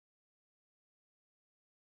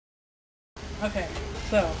Okay,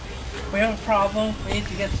 so we have a problem. We need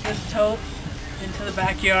to get this tote into the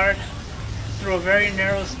backyard through a very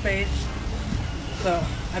narrow space. So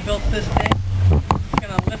I built this thing. I'm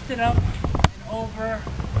gonna lift it up and over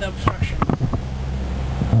the obstruction.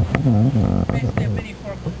 Basically a mini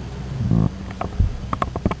forklift.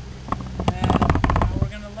 And now we're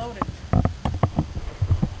gonna load it.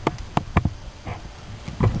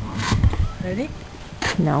 Ready?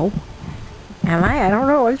 No. Am I? I don't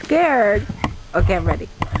know. I'm scared. Okay, I'm ready.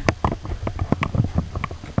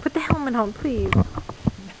 Put the helmet on, please.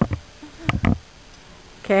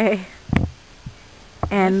 Okay.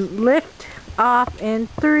 And lift off in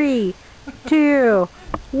 3, 2,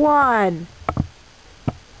 1.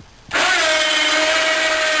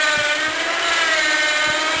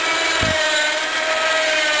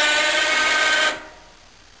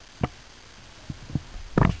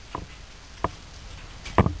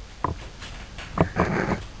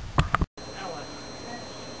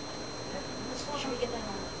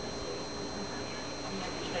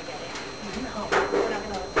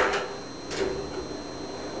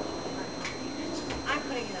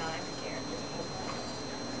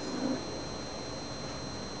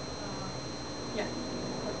 Yeah.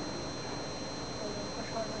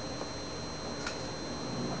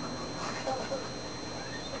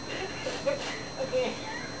 Okay.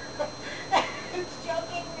 It's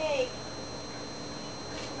choking me.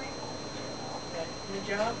 Your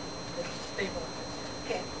job is to stabilize.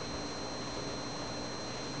 Okay.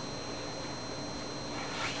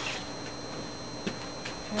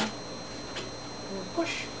 Okay.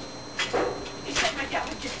 Push. You said my job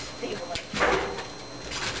is just to stabilize.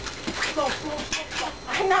 Slow, slow, slow, slow.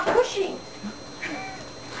 I'm not pushing.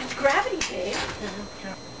 It's gravity, babe.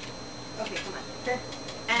 Okay. Okay, come on. Okay.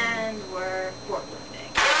 And we're forklifting.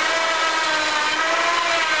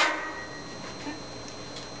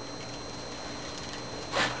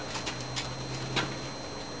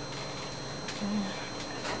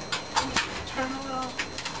 Turn a little.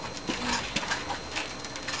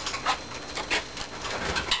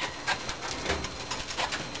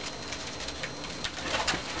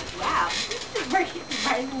 Wow, this is working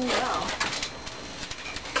surprisingly well.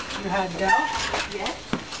 You had doubt? Yes.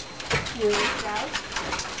 You doubt?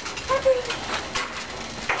 Puppy!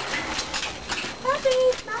 Puppy!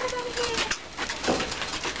 Mama's over here!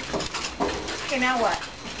 Okay, now what?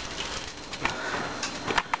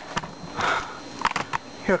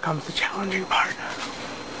 Here comes the challenging part.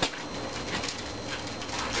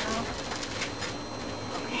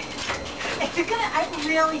 Okay. If you're gonna, I'm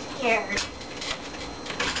really scared.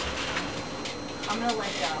 I'm gonna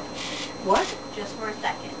let go. What? Just for a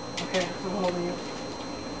second. Okay, I'm holding you.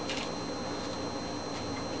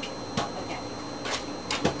 Okay.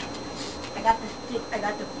 I got the stick, I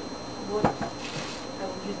got the wood. I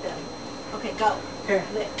will use them. Okay, go. Okay.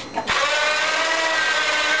 Lift. Got the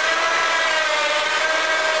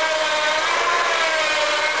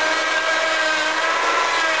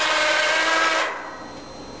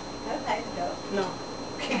Okay, go. No.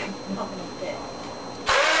 I'm not gonna fit.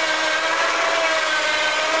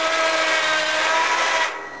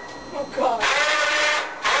 Oh God.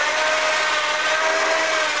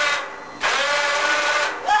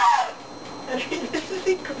 This is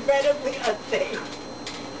incredibly unsafe.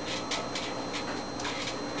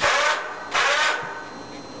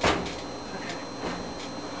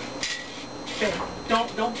 Okay.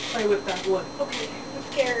 Don't play with that wood. Okay, I'm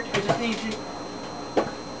scared. I just need you.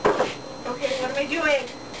 Okay, what am I doing?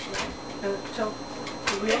 So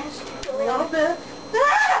the wheels. A little bit.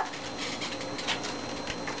 Ah!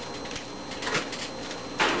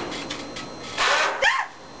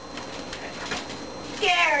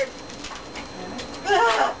 Scared.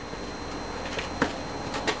 Ah!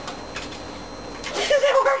 This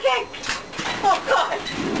isn't working. Oh God.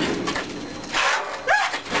 Ah!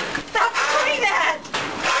 Stop doing that.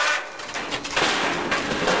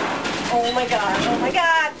 Oh my God. Oh my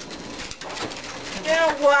God. Now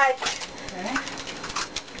what? Okay.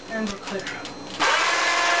 And we're clear.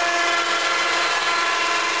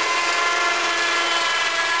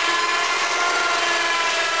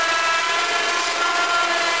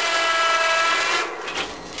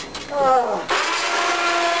 Oh.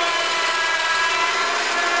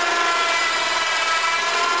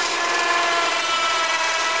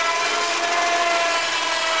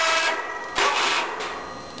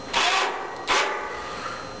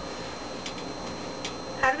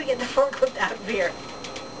 How do we get the forklift out of here?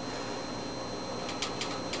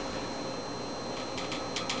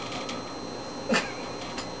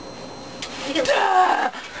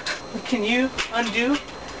 Can you undo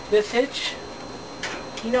this hitch?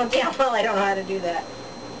 You know damn well I don't know how to do that.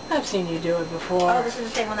 I've seen you do it before. Oh, this is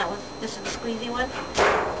the same one that was, this is the squeezy one?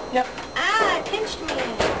 Yep. Ah, it pinched me.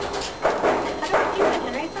 How do I do it,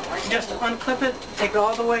 Henry? It's not working. Just unclip it, take it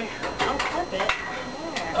all the way. Unclip it?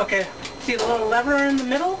 Where? Okay. See the little lever in the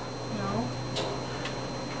middle? No.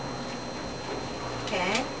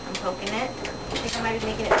 Okay, I'm poking it. I think I might be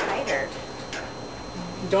making it tighter.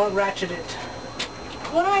 Don't ratchet it.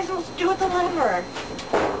 What am I supposed to do with the lever?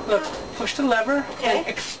 Look, push the lever Okay. and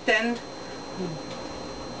extend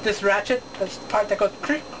this ratchet, this part that goes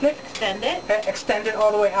click, click. Extend it. Okay, extend it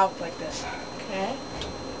all the way out like this. Okay.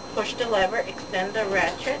 Push the lever, extend the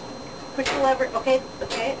ratchet. Push the lever, okay,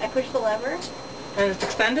 okay, I push the lever. And it's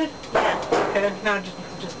extended? Yeah. Okay, now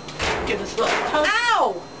just give this little tug.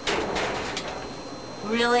 Ow!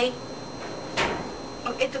 Really?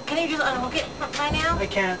 Okay, so can you just unhook it right now? I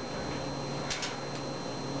can't.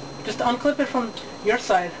 Just unclip it from your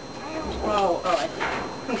side. Oh, I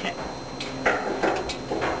see. Okay.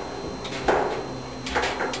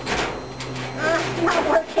 It's not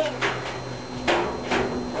working.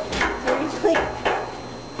 Seriously?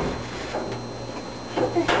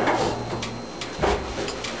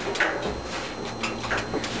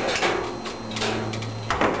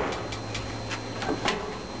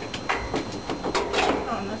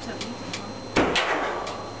 Oh, that's so easy.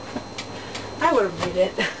 I would have made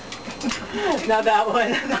it. Not that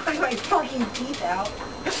one. Knock my fucking teeth out.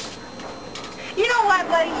 You know what,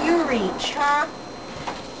 buddy? You reach, huh?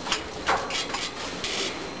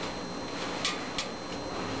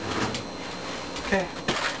 Okay.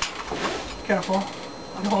 Careful.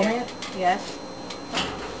 I'm holding it Yes.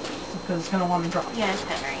 because it's going to want to drop. Yes,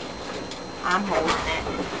 Henry. I'm holding it.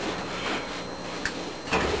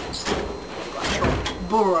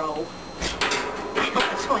 Burrow.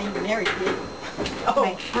 That's why you married me. Oh.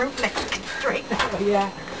 My fruit neck straight. Oh,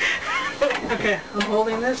 yeah. Okay, I'm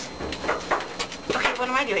holding this. Okay, what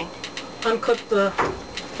am I doing? Unclip the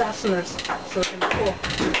fasteners so it can pull.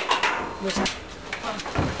 This one.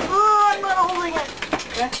 Oh, I'm not holding it.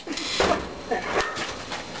 Okay? There.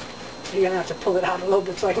 You're going to have to pull it out a little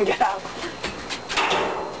bit so I can get out.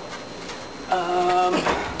 I'm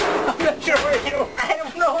not sure where you are. I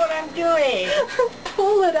don't know what I'm doing.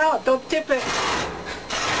 Pull it out. Don't tip it.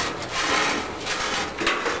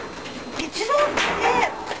 It just won't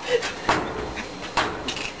tip.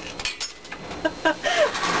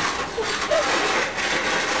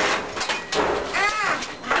 Ah!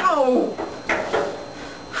 Ow!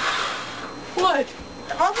 What?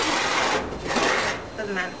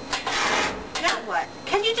 Doesn't matter. Now what?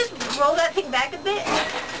 Can you just roll that thing back a bit?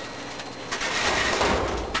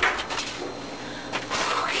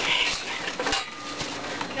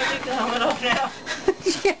 Can I take the helmet off now?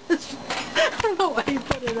 Yes. I don't know why you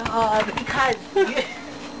put it on. Because you...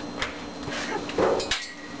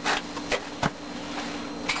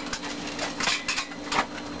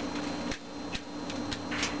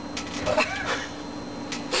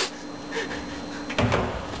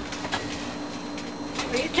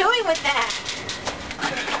 What are you doing with that?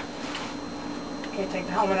 Okay, take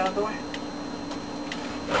the helmet out of the way.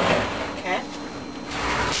 Okay.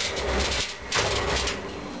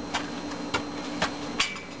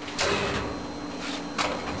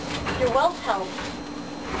 Your wells help.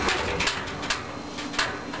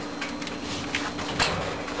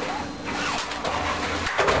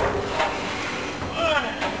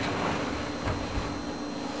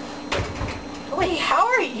 Wait, how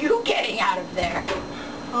are you getting out of there?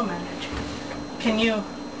 I'll manage. Can you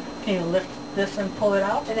lift this and pull it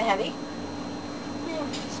out? Is it heavy? Yeah,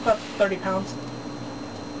 it's about 30 pounds.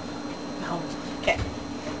 No. Okay.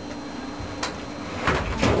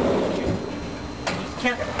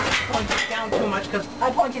 Can't point it down too much because I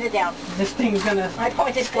pointed it down. this thing's gonna I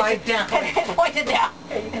pointed slide down. I pointed down.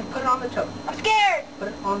 Okay, you can put it on the tote. I'm scared. Put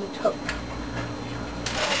it on the tote.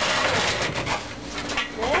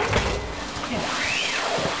 This? Yeah.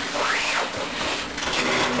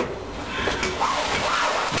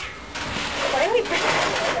 Why are we pushing it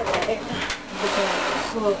the other way? Because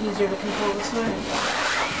it's a little easier to control this way.